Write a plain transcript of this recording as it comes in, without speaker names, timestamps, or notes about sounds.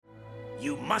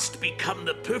You must become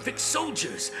the perfect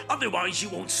soldiers, otherwise you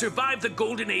won't survive the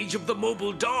golden age of the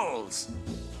mobile dolls.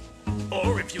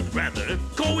 Or if you'd rather,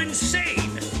 go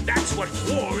insane. That's what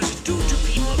wars do to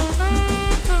people.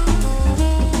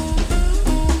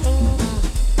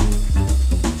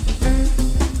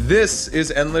 This is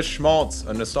Endless Schmaltz,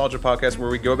 a nostalgia podcast where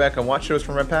we go back and watch shows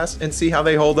from our past and see how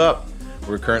they hold up.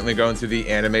 We're currently going through the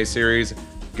anime series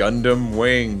Gundam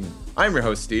Wing. I'm your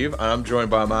host, Steve, and I'm joined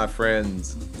by my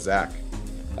friends, Zach.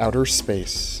 Outer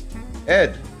space.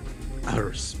 Ed.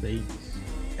 Outer space.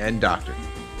 And Doctor.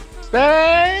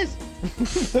 Space!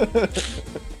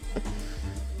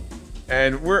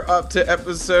 And we're up to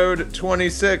episode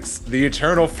 26, The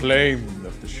Eternal Flame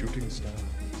of the Shooting Stars.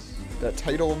 That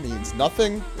title means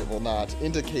nothing. It will not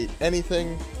indicate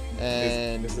anything,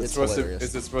 and it's hilarious.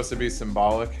 Is it supposed to be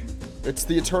symbolic? It's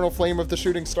the eternal flame of the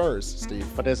shooting stars, Steve.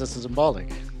 But is this symbolic?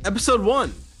 Episode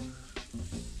 1.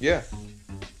 Yeah.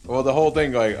 Well, the whole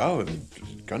thing, like, oh, the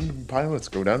Gundam pilots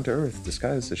go down to Earth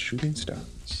disguised as shooting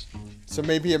stars. So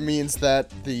maybe it means that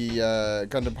the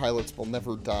Gundam pilots will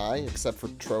never die, except for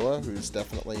Troa, who's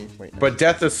definitely... Wait, no. But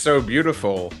death is so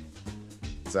beautiful,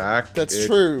 Zach. That's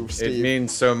true, Steve. It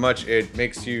means so much. It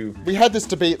makes you... We had this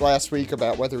debate last week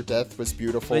about whether death was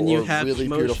beautiful When you or have really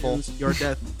emotions, beautiful. your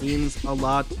death means a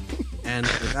lot. And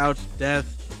without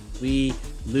death, we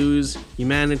lose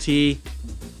humanity.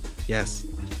 Yes.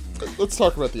 Let's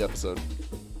talk about the episode.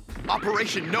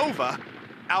 Operation Nova?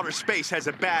 Outer space has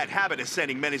a bad habit of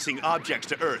sending menacing objects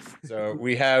to Earth. So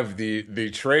we have the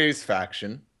Trays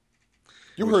faction.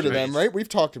 You heard of them, right? We've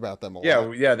talked about them a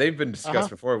lot. Yeah, they've been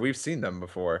discussed before. We've seen them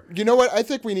before. You know what? I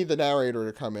think we need the narrator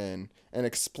to come in and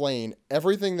explain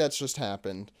everything that's just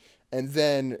happened, and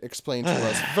then explain to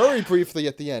us very briefly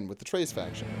at the end with the Trace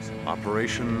factions.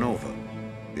 Operation Nova.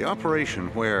 The operation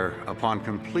where, upon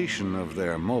completion of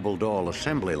their mobile doll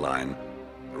assembly line,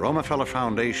 the Rockefeller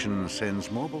Foundation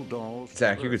sends mobile dolls...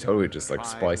 Zach, you could totally just like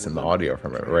splice in the audio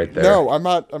from it right there. No, I'm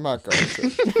not going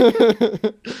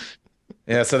to.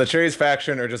 Yeah, so the Trays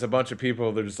faction are just a bunch of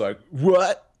people. They're just like,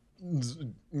 what?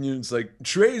 It's like,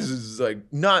 Trays is like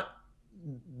not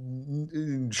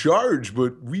in charge,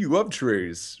 but we love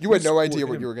Trays. You had no idea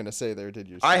what you were going to say there, did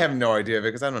you? I have no idea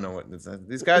because I don't know what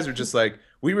these guys are just like.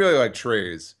 We really like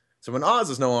Trays. So when Oz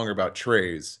is no longer about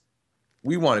Trays,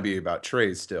 we want to be about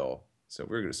Trays still. So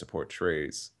we're going to support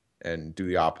Trays and do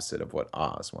the opposite of what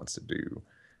Oz wants to do.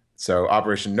 So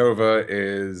Operation Nova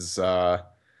is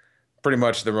pretty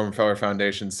much the Rockefeller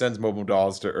Foundation sends mobile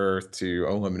dolls to Earth to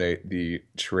eliminate the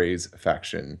Trays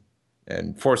faction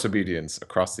and force obedience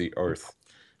across the Earth.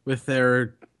 With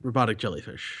their robotic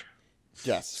jellyfish.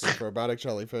 Yes, robotic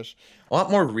jellyfish. A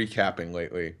lot more recapping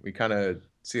lately. We kind of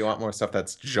see a lot more stuff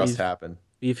that's just happened.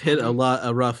 We've hit a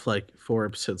rough, 4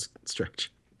 episodes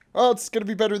stretch. Oh, it's going to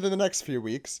be better than the next few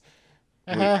weeks.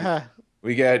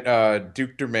 We get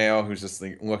Duke Dermail, who's just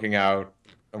like, looking out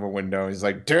of a window. He's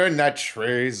like, "Darn that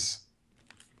Trays."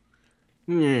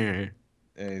 Yeah.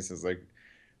 And he says, like,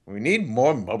 "We need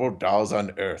more mobile dolls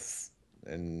on Earth."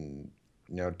 And,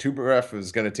 Tubarev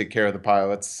is going to take care of the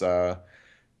pilots.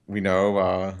 We know.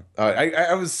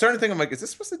 I was starting to think, I'm like, is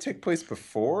this supposed to take place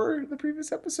before the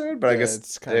previous episode? But I guess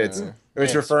it's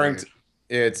referring to...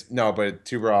 but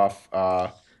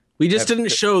Tubarev... We just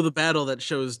didn't show the battle that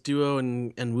shows Duo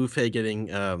and Wu Fei getting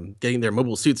their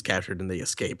mobile suits captured and they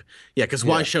escape. Yeah, because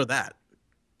why show that?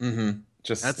 Mm-hmm.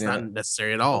 That's not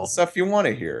necessary at all. Stuff you want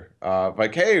to hear.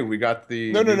 Like, hey, we got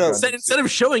the... No. Instead of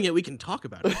showing it, we can talk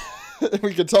about it.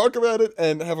 We can talk about it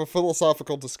and have a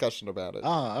philosophical discussion about it.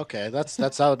 Oh, okay.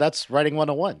 That's writing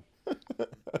 101.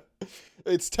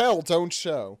 It's tell, don't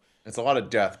show. It's a lot of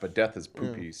death, but death is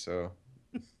poopy, so...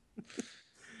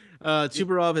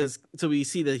 Tubarov so we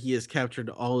see that he has captured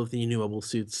all of the new mobile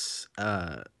suits,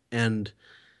 and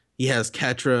he has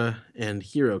Catra and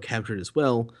Hero captured as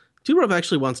well. Tubarov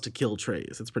actually wants to kill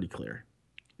Trays. It's pretty clear.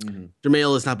 Mm-hmm.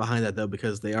 Dermail is not behind that, though,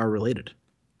 because they are related.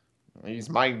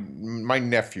 He's my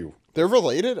nephew. They're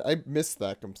related? I missed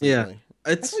that completely. Yeah.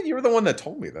 I thought you were the one that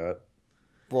told me that.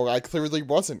 Well, I clearly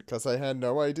wasn't, because I had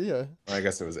no idea. I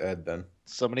guess it was Ed, then.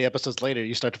 So many episodes later,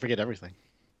 you start to forget everything.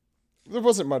 There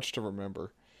wasn't much to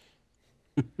remember.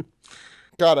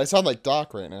 God, I sound like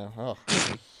Doc right now. Oh.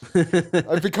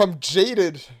 I've become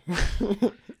jaded.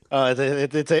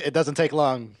 It doesn't take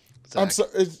long. Zach. I'm so.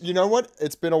 You know what?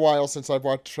 It's been a while since I've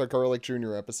watched a Garlic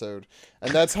Jr. episode,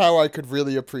 and that's how I could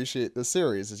really appreciate the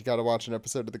series. Is you got to watch an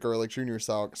episode of the Garlic Jr.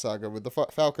 saga with the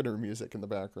Falconer music in the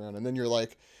background, and then you're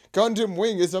like, Gundam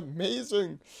Wing is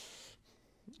amazing.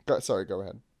 Sorry, go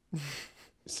ahead.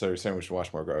 So you're saying we should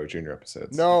watch more Garlic Jr.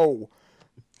 episodes? No.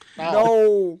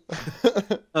 No.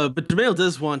 But Dramail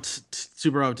does want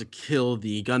Subarov to kill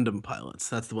the Gundam pilots.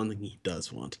 That's the one thing he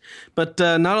does want. But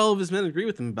not all of his men agree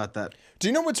with him about that. Do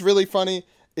you know what's really funny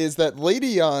is that Lady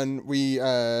Yon, we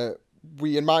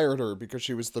admired her because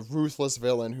she was the ruthless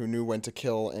villain who knew when to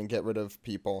kill and get rid of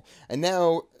people. And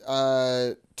now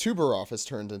Tubarov has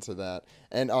turned into that,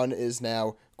 and Un is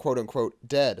now quote unquote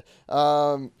dead.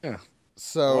 Yeah.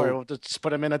 So Or we'll just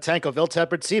put him in a tank of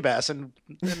ill-tempered sea bass, and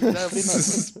that'll be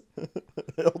nice.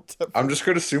 I'm just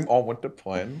going to assume all went to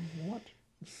plan. What?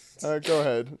 Go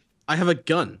ahead. I have a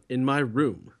gun in my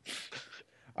room.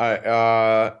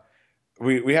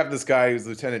 We have this guy who's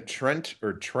Lieutenant Trent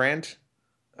or Trant.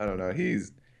 I don't know.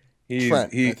 He's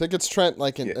Trent. I think it's Trent, Yeah.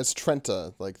 it's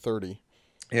Trenta, like 30.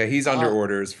 Yeah, he's under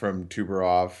orders from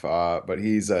Tubarov, but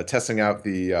he's testing out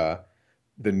the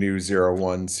new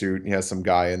 01 suit. He has some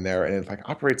guy in there, and it like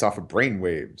operates off of brain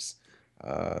waves.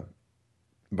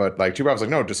 But like Tubarov's like,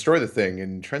 no, destroy the thing,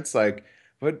 and Trent's like,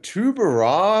 but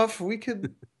Tubarov, we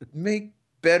could make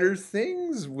better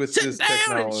things with Sit this down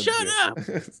and technology. shut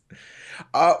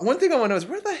up! One thing I want to know is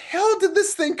where the hell did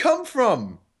this thing come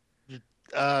from?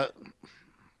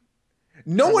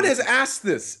 No one has asked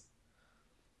this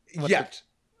yet.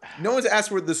 No one's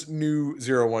asked where this new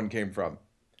 01 came from.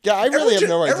 Yeah, I really have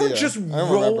no idea. Everyone just I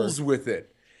don't rolls remember. with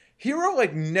it. Hero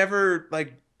never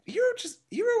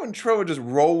Hero and Trova just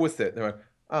roll with it. They're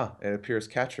like, it appears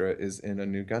Catra is in a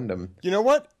new Gundam. You know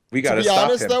what? We gotta to be stop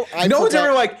honest, him. though, No one's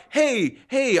ever like, hey,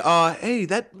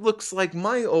 that looks like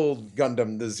my old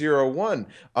Gundam, the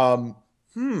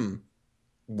 01.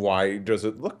 Why does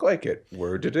it look like it?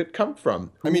 Where did it come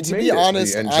from? I mean, to Who be made it?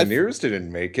 honest, the engineers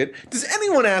didn't make it. Does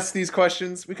anyone ask these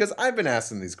questions? Because I've been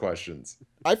asking these questions.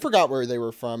 I forgot where they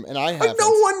were from, and I haven't. But no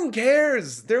one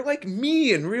cares. They're like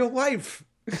me in real life.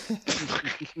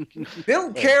 They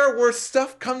don't care where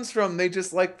stuff comes from. They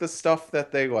just like the stuff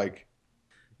that they like.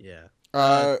 Yeah.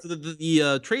 Uh, So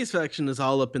the Trace faction is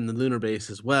all up in the lunar base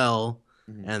as well,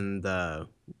 and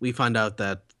we find out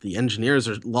that the engineers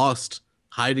are lost,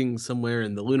 hiding somewhere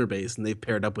in the lunar base, and they've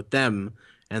paired up with them,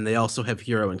 and they also have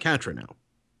Hero and Catra now.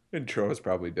 And Troa's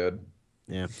probably dead.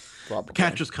 Yeah. probably.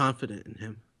 Catra's confident in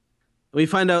him. We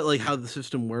find out like how the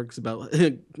system works about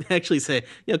actually say,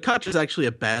 Catra's actually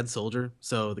a bad soldier,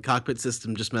 so the cockpit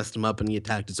system just messed him up and he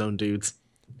attacked his own dudes.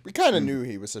 We kind of knew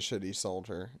he was a shitty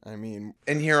soldier. I mean,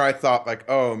 And here I thought like,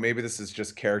 oh, maybe this is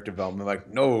just character development. Like,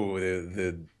 no,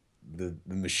 the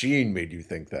machine made you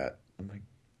think that. I'm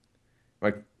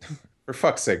like for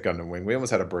fuck's sake, Gundam Wing, we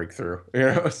almost had a breakthrough.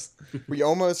 we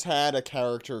almost had a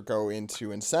character go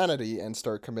into insanity and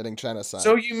start committing genocide.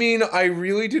 So you mean I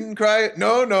really didn't cry?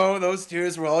 No, those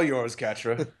tears were all yours,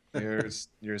 Catra.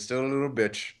 You're still a little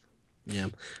bitch. Yeah.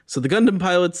 So the Gundam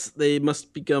pilots, they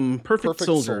must become perfect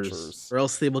soldiers, soldiers. or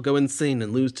else they will go insane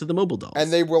and lose to the mobile dolls.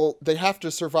 And they have to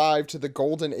survive to the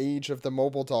golden age of the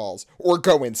mobile dolls or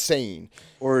go insane.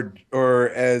 Or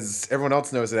as everyone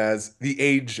else knows it as, the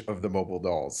age of the mobile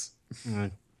dolls.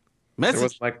 There Message.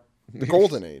 was like The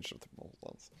golden age of the mobile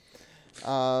dolls.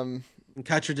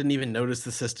 Catra didn't even notice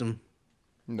the system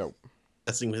Nope.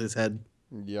 messing with his head.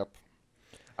 Yep.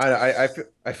 I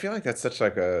feel like that's such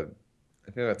like I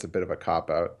feel that's a bit of a cop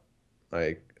out.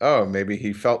 Like, oh, maybe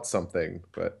he felt something,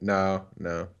 but no,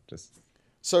 just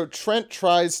So Trent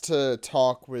tries to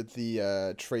talk with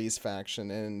the Trace faction,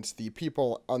 and the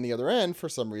people on the other end, for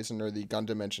some reason, are the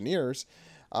Gundam engineers,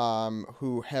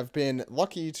 who have been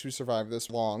lucky to survive this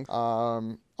long.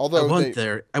 Although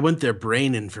I want their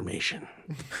brain information.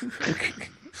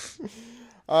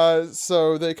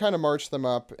 So they kind of march them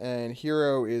up, and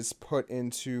Hero is put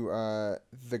into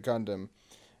the Gundam.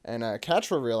 And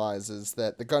Catra realizes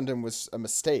that the Gundam was a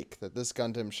mistake, that this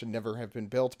Gundam should never have been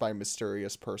built by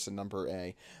mysterious person number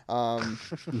A.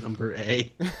 Number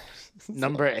A.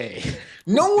 Number A.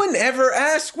 no one ever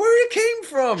asked where it came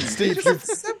from. Steve, They just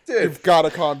accepted. You've got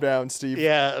to calm down, Steve.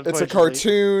 Yeah, It's a unfortunately.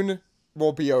 cartoon.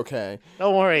 We'll be okay.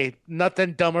 Don't worry,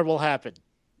 nothing dumber will happen.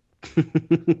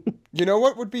 You know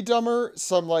what would be dumber?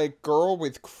 Some, like, girl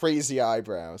with crazy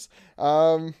eyebrows.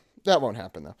 That won't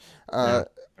happen, though.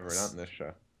 Never, not in this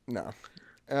show. No.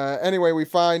 Anyway, we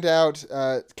find out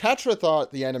Catra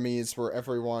thought the enemies were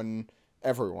everyone.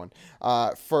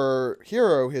 For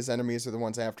Hero, his enemies are the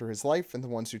ones after his life and the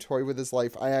ones who toy with his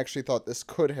life. I actually thought this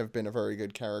could have been a very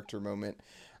good character moment.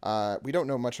 We don't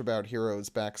know much about Hero's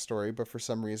backstory, but for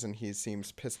some reason he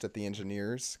seems pissed at the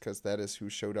engineers because that is who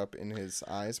showed up in his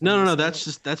eyes. when No, he saw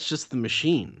that's just the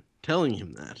machine telling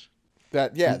him that.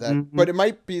 that. But it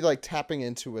might be like tapping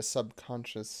into a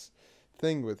subconscious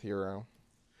thing with Hero.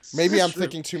 Maybe I'm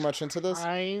thinking too much into this.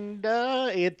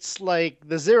 Kinda. It's like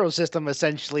the Zero system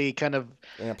essentially kind of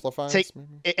Amplifies. take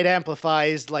Maybe? it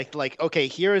amplifies like okay,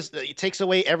 it takes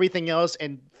away everything else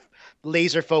and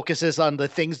laser focuses on the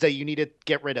things that you need to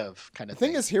get rid of, kind The of thing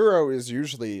thing. is, Hero is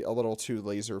usually a little too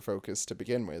laser focused to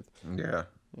begin with. Yeah.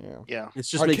 Yeah. Yeah, It's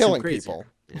just On makes him killing crazy. people.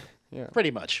 Yeah.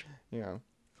 pretty much. Yeah.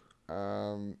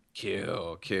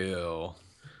 Kill.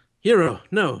 Hero,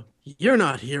 no, you're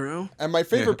not Hero. And my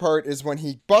favorite part is when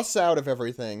he busts out of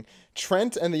everything.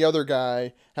 Trent and the other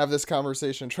guy have this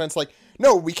conversation. Trent's like,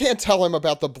 "No, we can't tell him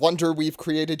about the blunder we've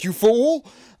created, you fool."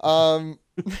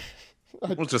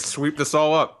 We'll just sweep this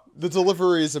all up. The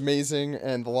delivery is amazing,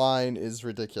 and the line is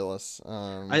ridiculous.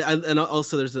 And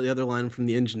also there's the other line from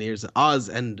the engineers: us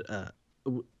and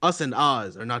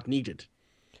Oz are not needed.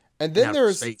 And then outer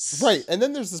there's space. right, and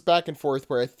then there's this back and forth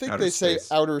where I think Outer they say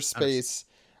space. outer space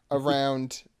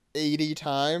around 80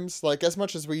 times, like as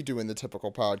much as we do in the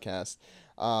typical podcast.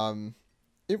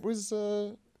 It was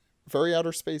very outer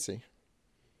spacey.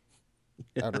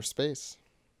 Outer space.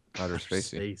 Outer spacey.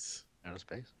 Space. Outer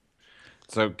space.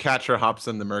 So Catra hops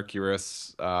in the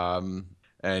Mercurus,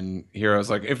 and Hero's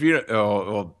like, if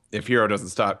Hero doesn't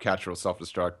stop, Catra will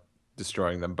self-destruct,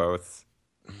 destroying them both.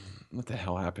 What the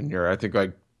hell happened here? I think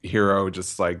like Hero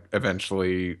just like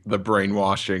eventually the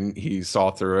brainwashing, he saw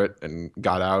through it and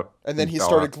got out. And then he fell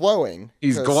started out. glowing.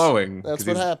 He's 'cause glowing. That's 'cause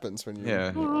what he's- happens when you.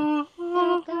 Yeah.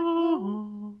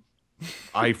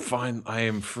 I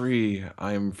am free.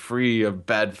 I am free of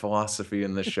bad philosophy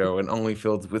in this show and only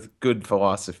filled with good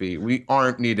philosophy. We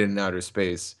aren't needed in outer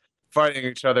space. Fighting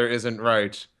each other isn't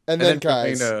right. And then,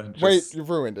 guys, Melina wait, just- you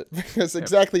ruined it. Because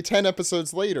exactly 10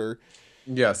 episodes later,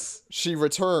 Yes. she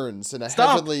returns in a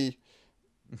Stop! heavenly.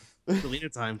 Selena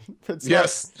time. It's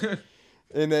Yes. not-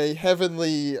 in a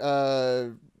heavenly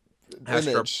Astro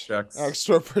image. projects.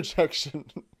 Astro projection.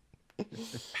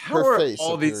 How her are face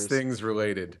all these appears. things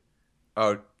related?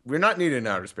 Oh, we're not needed in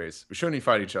outer space. We shouldn't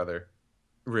fight each other.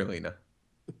 Relina.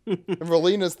 And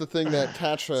Relina's the thing that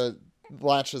Catra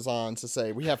latches on to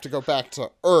say, we have to go back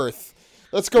to Earth.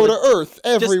 Let's go to Earth,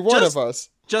 every one just- of us.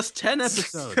 Just 10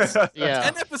 episodes. Yeah.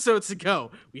 10 episodes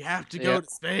ago. We have to go Yeah. to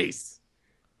space.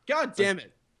 God damn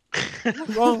it. What's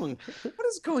wrong? What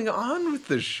is going on with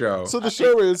this show? So the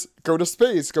show is go to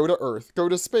space, go to Earth, go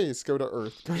to space, go to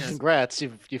Earth. Congrats,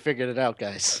 you figured it out,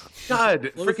 guys.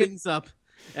 God, Blow freaking things up.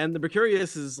 And the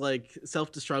Mercurius is like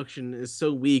self-destruction is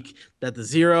so weak that the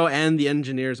Zero and the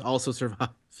engineers also survive.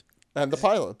 And the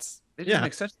pilots. they just Yeah.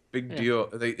 make such a big deal.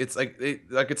 It's like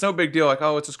it's no big deal. Like,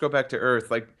 oh, let's just go back to Earth.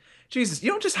 Like, Jesus,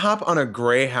 you don't just hop on a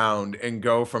Greyhound and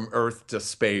go from Earth to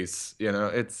space. You know,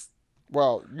 it's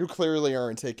Well, you clearly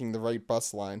aren't taking the right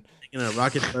bus line. In a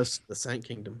rocket bus to the Sand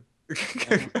Kingdom.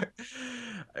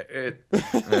 it.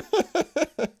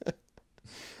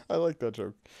 I like that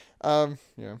joke.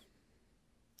 Yeah.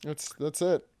 That's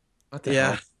it. What the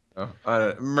Yeah.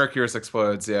 hell? Mercurius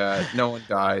explodes. Yeah, no one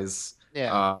dies.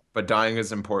 Yeah. But dying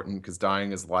is important because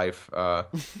dying is life.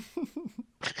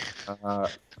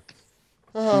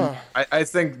 I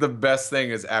think the best thing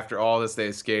is after all this, they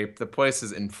escape. The place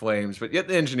is in flames, but yet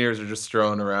the engineers are just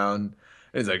thrown around.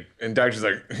 It's like, and Doctor's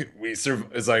like,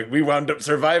 it's like we wound up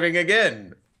surviving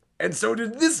again, and so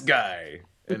did this guy.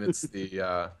 And it's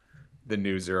the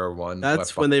new 01. That's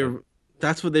left when they. behind.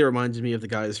 That's what they reminded me of the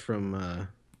guys from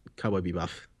Cowboy Bebop.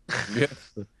 Yeah.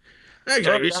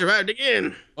 Actually, we survived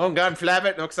again. Oh God,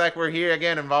 Flabbit! Looks like we're here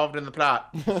again, involved in the plot.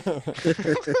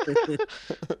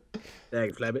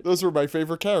 Dag Flabbit. Those were my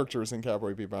favorite characters in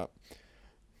Cowboy Bebop.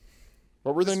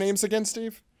 What were their names again,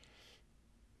 Steve?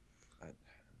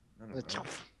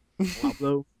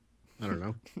 Pablo. I don't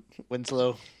know.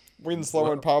 Winslow.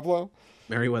 Winslow and Pablo?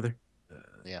 Merryweather.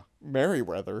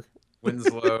 Merryweather.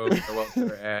 Winslow,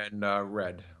 Welter, and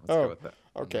Red. Let's go with that.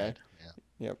 Okay.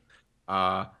 Yep.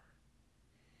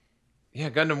 Yeah,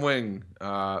 Gundam Wing.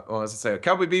 Well, as I say,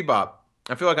 Cowboy Bebop.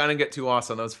 I feel like I didn't get too lost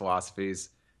on those philosophies.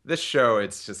 This show,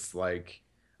 it's just like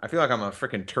I feel like I'm a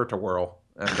freaking turtle whirl,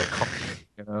 and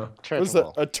you know, What is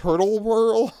that? A turtle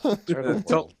whirl?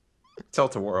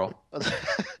 tilt-a-whirl,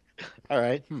 All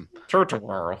right. turtle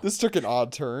whirl. This took an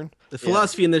odd turn. The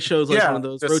philosophy in this show is like Yeah, one of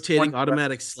those just rotating one-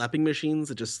 automatic slapping machines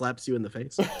that just slaps you in the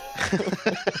face.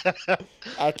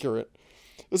 Accurate.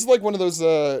 This is like one of those,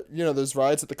 those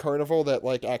rides at the carnival that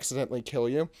like accidentally kill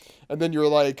you, and then you're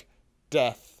like,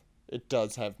 death. It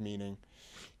does have meaning.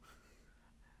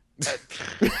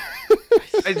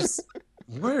 I just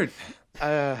word.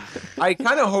 I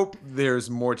kind of hope there's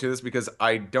more to this because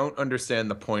I don't understand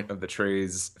the point of the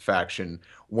Treize faction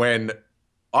when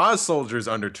Oz soldiers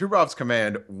under Tubrov's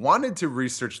command wanted to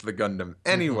research the Gundam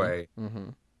anyway.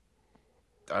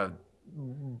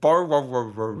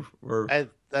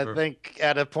 I think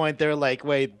at a point they're like,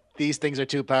 wait, these things are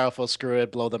too powerful. Screw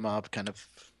it, blow them up. Kind of,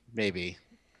 maybe.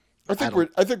 I think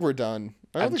we're done.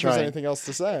 I don't I'm think trying. there's anything else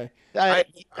to say.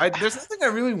 There's nothing I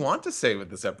really want to say with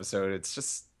this episode. It's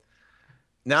just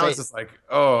now Say- it's just like,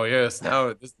 oh yes,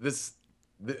 now this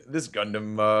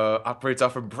Gundam operates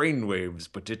off of brainwaves,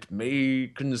 but it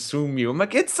may consume you. I'm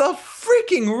like, it's a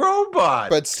freaking robot.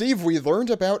 But Steve, we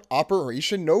learned about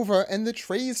Operation Nova and the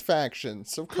Trays faction,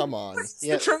 so come on. What's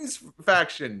Yeah. the Trace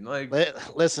faction? Like,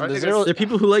 Listen, I the think zero. They're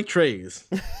people who like trays.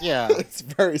 Yeah, It's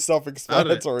very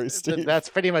self-explanatory, Steve. that's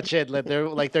pretty much it.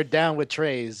 Like, they're down with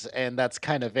trays, and that's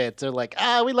kind of it. They're like,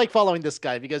 we like following this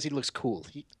guy because he looks cool.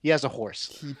 He has a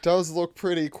horse. He does look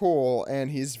pretty cool,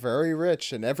 and he's very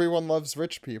rich, and everyone loves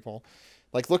rich people.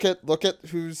 Like, look at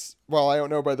who's, well, I don't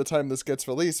know by the time this gets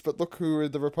released, but look who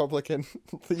the Republican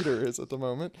leader is at the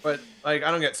moment. but like,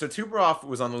 I don't get. So Tuberoff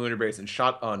was on the lunar base and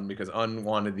shot Un because Un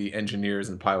wanted the engineers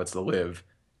and pilots to live,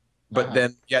 but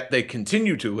then yet they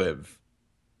continue to live.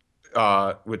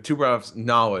 With Tuberoff's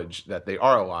knowledge that they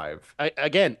are alive.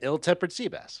 Again, ill-tempered sea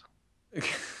bass.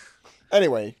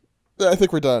 Anyway, I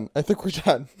think we're done.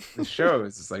 The show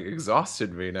is just like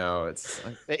exhausted me now. It's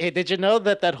like, Hey, did you know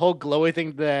that whole glowy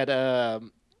thing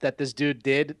that this dude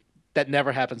did that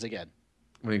never happens again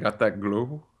when he got that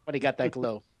glow. when he got that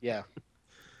glow? Yeah.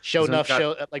 Show Because when enough,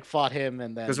 he got- fought him,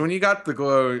 and then Because when you got the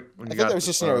glow, when I you thought got that was the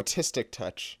just an glow, artistic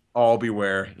touch. all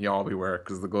beware, y'all beware,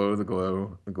 because the glow, the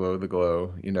glow, the glow, the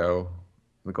glow, you know,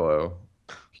 the glow,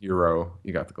 hero,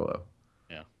 you got the glow.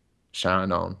 Yeah.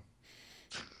 Shine on.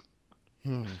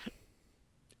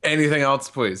 Anything else,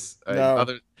 please? No.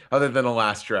 Other than a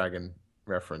Last Dragon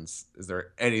reference, is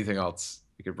there anything else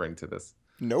you could bring to this?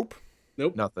 Nope.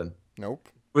 Nothing. Nope.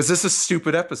 Was this a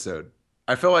stupid episode?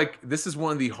 I feel like this is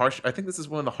one of the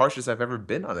harshest I've ever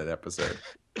been on an episode.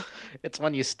 it's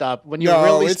when you stop, when you No,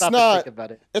 really it's stop not. and think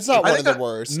about it. It's not I one of think the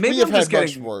worst. Maybe we have I'm just had much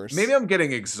getting worse. Maybe I'm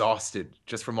getting exhausted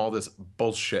just from all this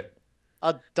bullshit.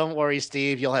 Don't worry,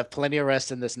 Steve. You'll have plenty of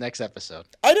rest in this next episode.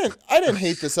 I didn't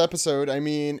hate this episode. I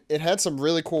mean, it had some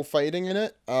really cool fighting in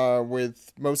it.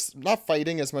 With most not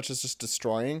fighting as much as just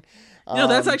destroying. No,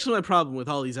 that's actually my problem with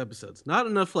all these episodes. Not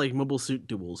enough like mobile suit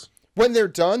duels. When they're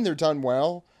done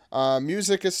well.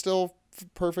 Music is still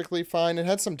perfectly fine. It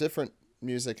had some different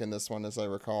music in this one, as I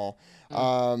recall.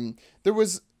 There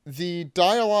was the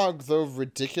dialogue, though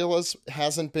ridiculous,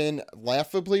 hasn't been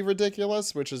laughably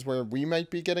ridiculous, which is where we might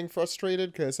be getting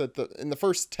frustrated, because in the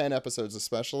first 10 episodes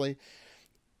especially,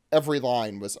 every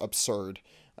line was absurd.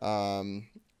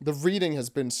 The reading has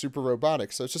been super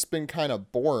robotic, so it's just been kind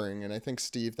of boring, and I think,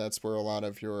 Steve, that's where a lot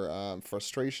of your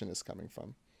frustration is coming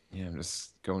from. Yeah, I'm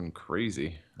just going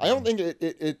crazy. I don't think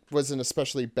it was an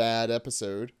especially bad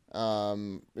episode,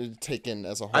 taken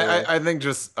as a whole. I think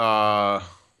just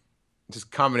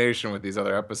combination with these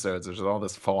other episodes, there's all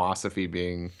this philosophy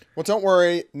being. Well, don't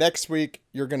worry. Next week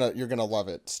you're gonna love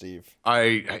it, Steve.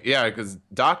 Because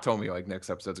Doc told me like next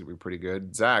episode's gonna be pretty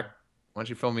good. Zach, why don't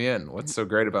you fill me in? What's so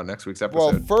great about next week's Well,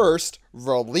 episode? first,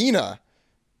 Relina.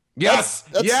 Yes,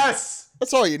 that's- yes.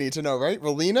 That's all you need to know, right?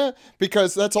 Relina?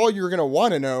 Because that's all you're gonna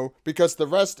want to know, because the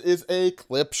rest is a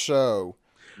clip show.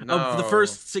 Of the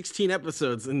first 16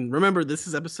 episodes. And remember, this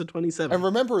is episode 27. And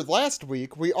remember, last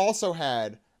week we also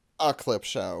had a clip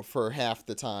show for half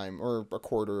the time, or a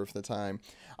quarter of the time.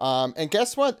 And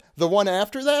guess what? The one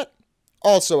after that,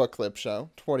 also a clip show,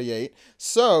 28.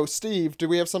 So, Steve, do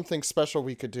we have something special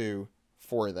we could do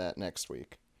for that next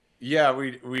week? Yeah,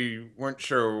 we weren't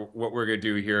sure what we're gonna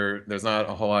do here. There's not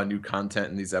a whole lot of new content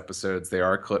in these episodes. They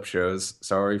are clip shows.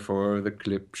 Sorry for the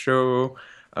clip show.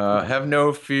 Have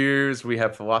no fears. We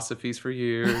have philosophies for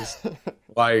years.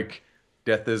 Like,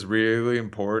 death is really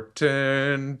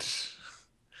important.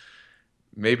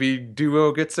 Maybe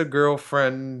Duo gets a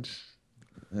girlfriend.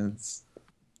 It's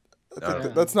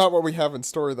That's not what we have in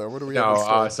store, though. What do we have in no,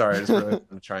 store? sorry, I just really wanted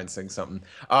to try and sing something.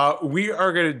 We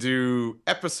are going to do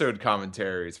episode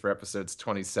commentaries for episodes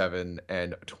 27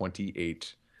 and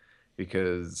 28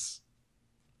 because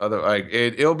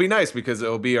it'll be nice because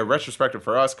it'll be a retrospective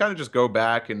for us. Kind of just go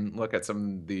back and look at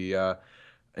some of the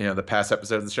the past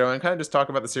episodes of the show and kind of just talk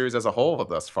about the series as a whole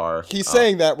thus far. He's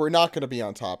saying that we're not going to be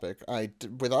on topic.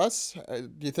 With us, do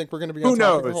you think we're going to be on Who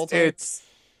topic the knows? whole time?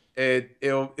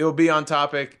 It'll be on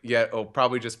topic, yet it'll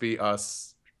probably just be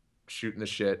us shooting the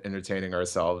shit, entertaining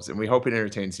ourselves, and we hope it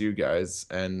entertains you guys.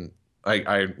 And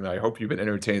I hope you've been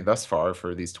entertained thus far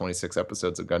for these 26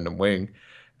 episodes of Gundam Wing.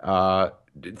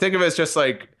 Think of it as just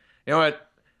like, you know what?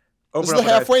 This is the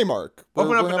halfway mark.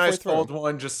 Open up We're a halfway nice through. cold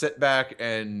one, just sit back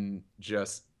and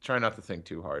just try not to think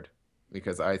too hard,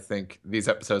 because I think these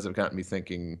episodes have gotten me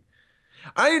thinking.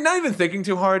 I'm not even thinking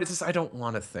too hard. It's just I don't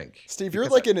want to think. Steve, you're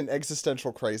Because like in an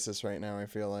existential crisis right now, I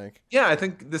feel like. Yeah, I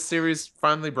think this series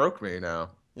finally broke me now.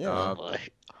 Yeah. Boy.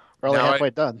 We're only now halfway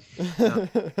done.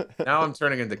 Now I'm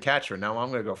turning into Catra. Now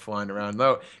I'm gonna go flying around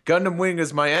low. Gundam Wing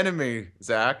is my enemy,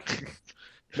 Zach.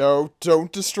 No,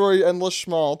 don't destroy Endless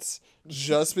Schmaltz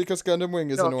just because Gundam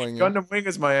Wing is No, annoying if you. Gundam Wing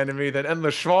is my enemy, then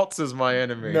Endless Schmaltz is my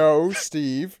enemy. No,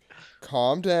 Steve.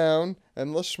 Calm down.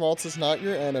 Endless Schmaltz is not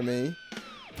your enemy.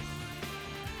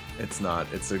 It's not.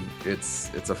 It's a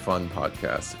fun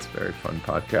podcast. It's a very fun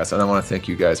podcast. And I want to thank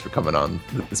you guys for coming on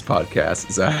this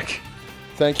podcast, Zach.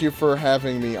 Thank you for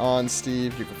having me on,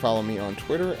 Steve. You can follow me on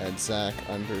Twitter at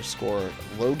Zach_Logan,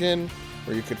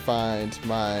 where you could find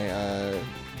my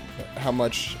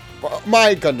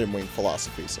my Gundam Wing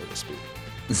philosophy, so to speak.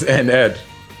 And Ed.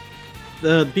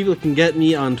 The people can get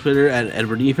me on Twitter at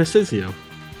Edward E. Fasticio.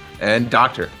 And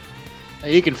Doctor.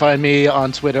 You can find me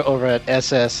on Twitter over at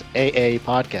SSAA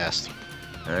Podcast.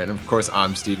 All right, and of course,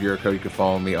 I'm Steve Yuriko. You can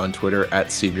follow me on Twitter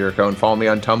at Steve Yuriko and follow me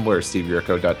on Tumblr,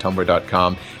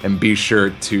 steveyuriko.tumblr.com. And be sure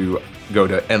to go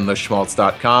to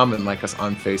endlessschmaltz.com and like us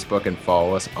on Facebook and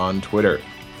follow us on Twitter.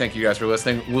 Thank you guys for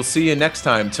listening. We'll see you next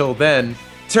time. Till then,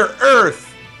 to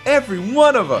Earth, every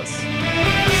one of us.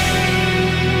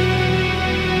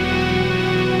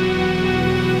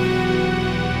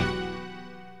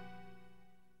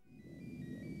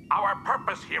 Our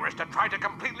purpose here is to try to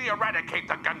completely eradicate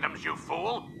the Gundams, you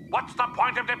fool. What's the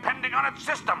point of depending on its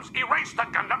systems? Erase the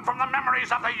Gundam from the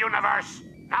memories of the universe.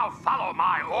 Now follow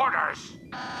my orders.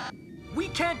 We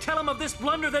can't tell him of this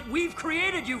blunder that we've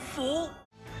created, you fool!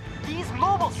 These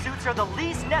mobile suits are the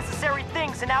least necessary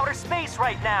things in outer space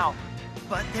right now.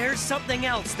 But there's something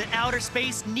else that outer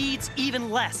space needs even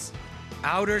less.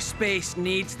 Outer space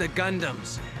needs the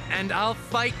Gundams, and I'll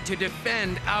fight to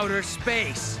defend outer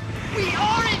space. We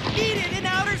aren't needed in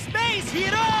outer space,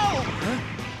 Hiro! Huh?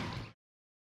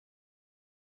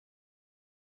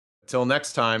 Till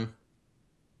next time.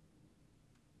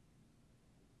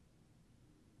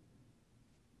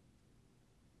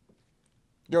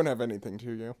 You don't have anything,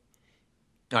 do you?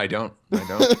 I don't.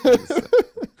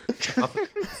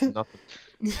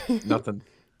 Nothing.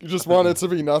 You just want it to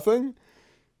be nothing?